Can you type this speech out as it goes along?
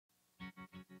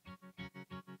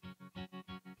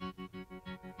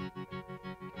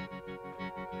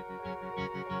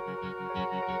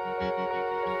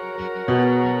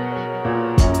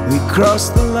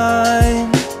crossed the line?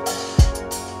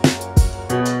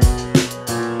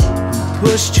 Who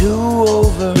pushed who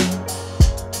over?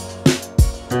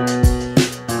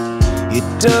 It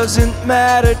doesn't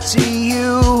matter to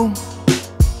you,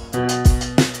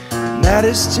 it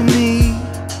matters to me.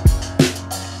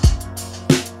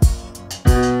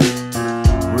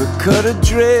 We're cut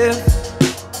adrift,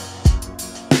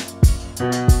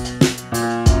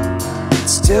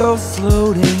 still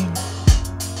floating.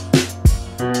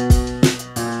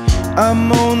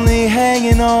 I'm only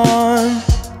hanging on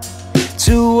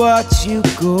to watch you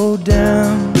go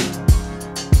down,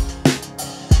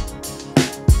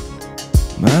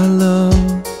 my love.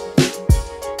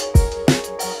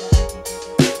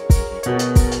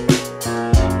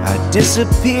 I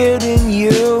disappeared in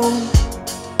you,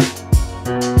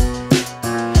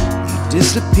 you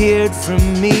disappeared from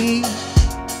me.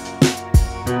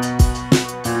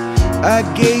 I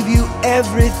gave you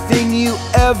everything you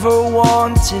ever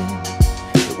wanted.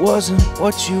 It wasn't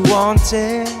what you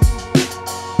wanted.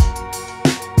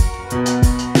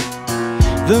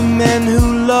 The men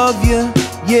who love you,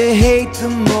 you hate the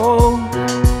most.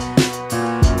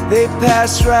 They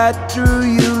pass right through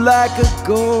you like a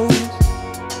ghost.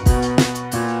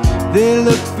 They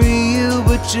look for you,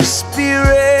 but your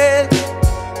spirit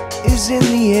is in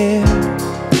the air.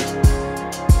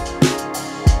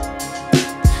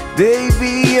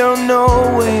 Baby, you're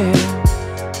nowhere.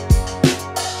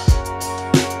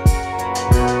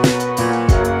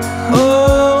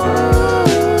 Oh,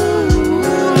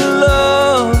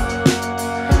 love.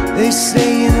 They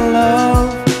say in love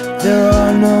there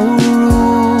are no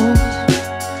rules.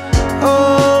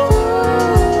 Oh,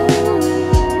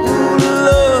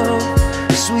 love,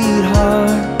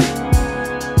 sweetheart,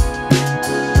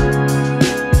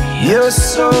 you're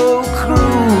so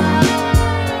cruel.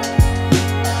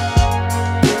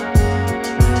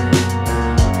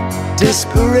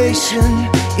 Desperation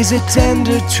is a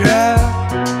tender trap.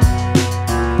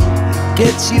 It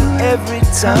gets you every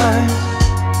time.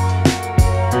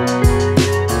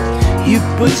 You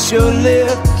put your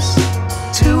lips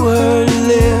to her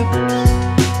lips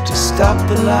to stop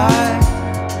the lie.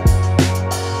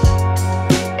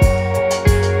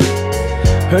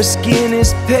 Her skin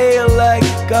is pale like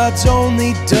God's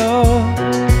only dove,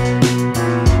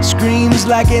 screams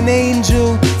like an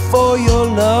angel for your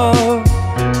love.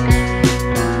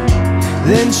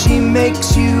 Then she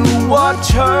makes you watch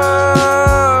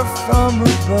her from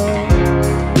above,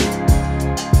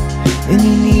 and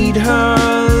you need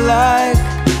her like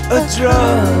a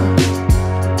drug.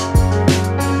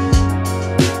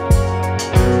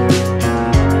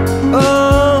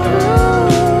 Oh,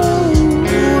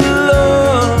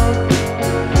 love,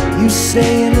 you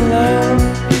say in love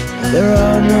there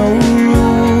are no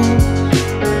rules.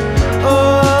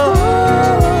 Oh,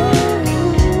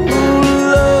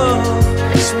 love,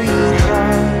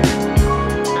 sweetheart,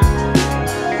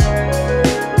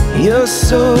 you're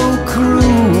so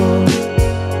cruel.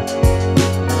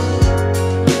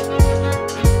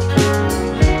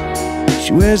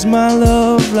 She wears my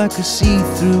love like a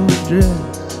see-through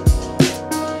dress.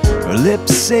 Her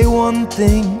lips say one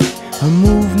thing, her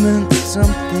movements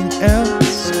something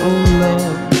else. Oh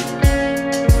love,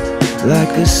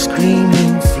 like a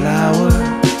screaming flower,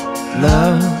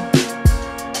 love,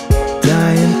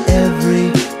 dying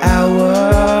every hour.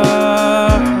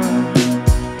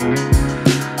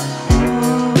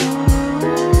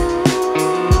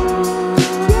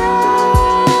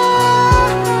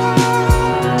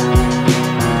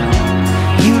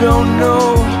 You don't know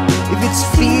if it's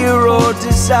fear or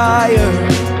desire,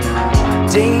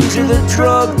 danger, the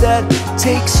drug that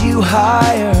takes you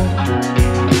higher.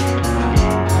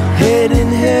 Head in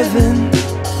heaven,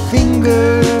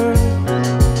 finger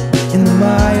in the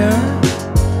mire.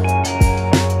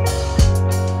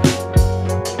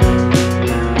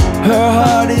 Her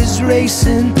heart is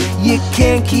racing, you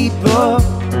can't keep up.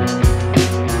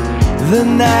 The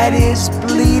night is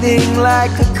bleeding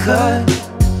like a cut.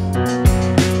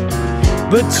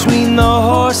 Between the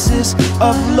horses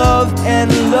of love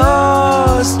and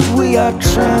lust, we are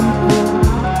trampled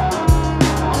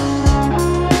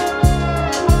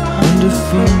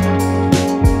underfoot.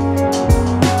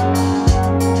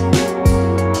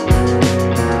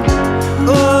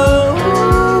 Oh,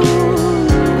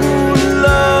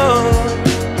 love,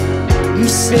 you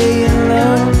say in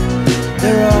love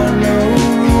there are no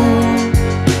rules.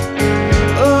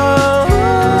 Oh,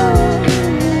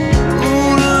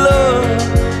 love,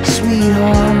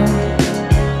 sweetheart,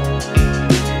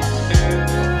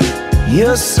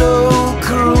 you're so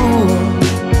cruel.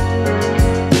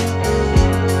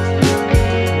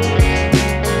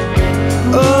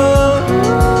 Oh,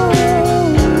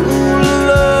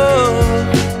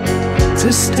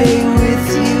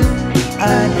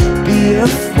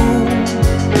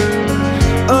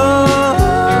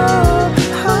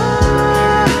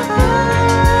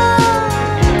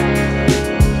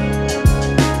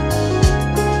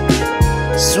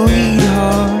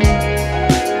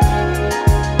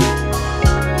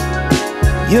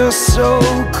 You're so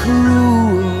cool.